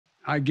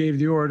I gave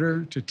the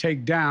order to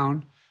take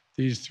down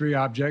these three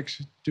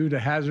objects due to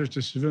hazards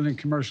to civilian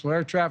commercial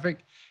air traffic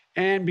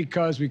and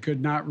because we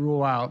could not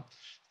rule out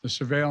the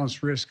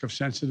surveillance risk of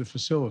sensitive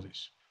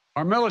facilities.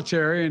 Our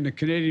military and the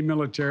Canadian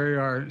military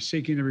are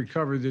seeking to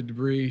recover the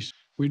debris.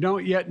 We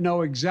don't yet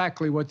know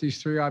exactly what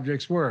these three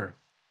objects were,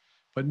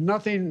 but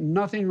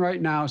nothing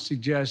right now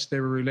suggests they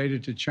were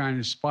related to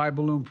China's spy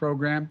balloon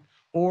program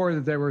or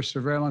that they were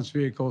surveillance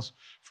vehicles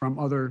from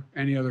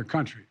any other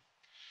country.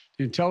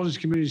 The intelligence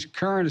community's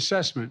current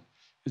assessment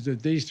is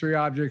that these three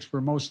objects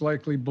were most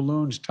likely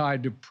balloons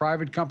tied to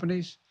private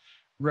companies,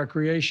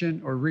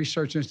 recreation or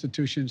research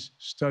institutions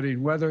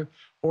studying weather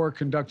or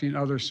conducting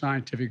other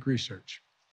scientific research.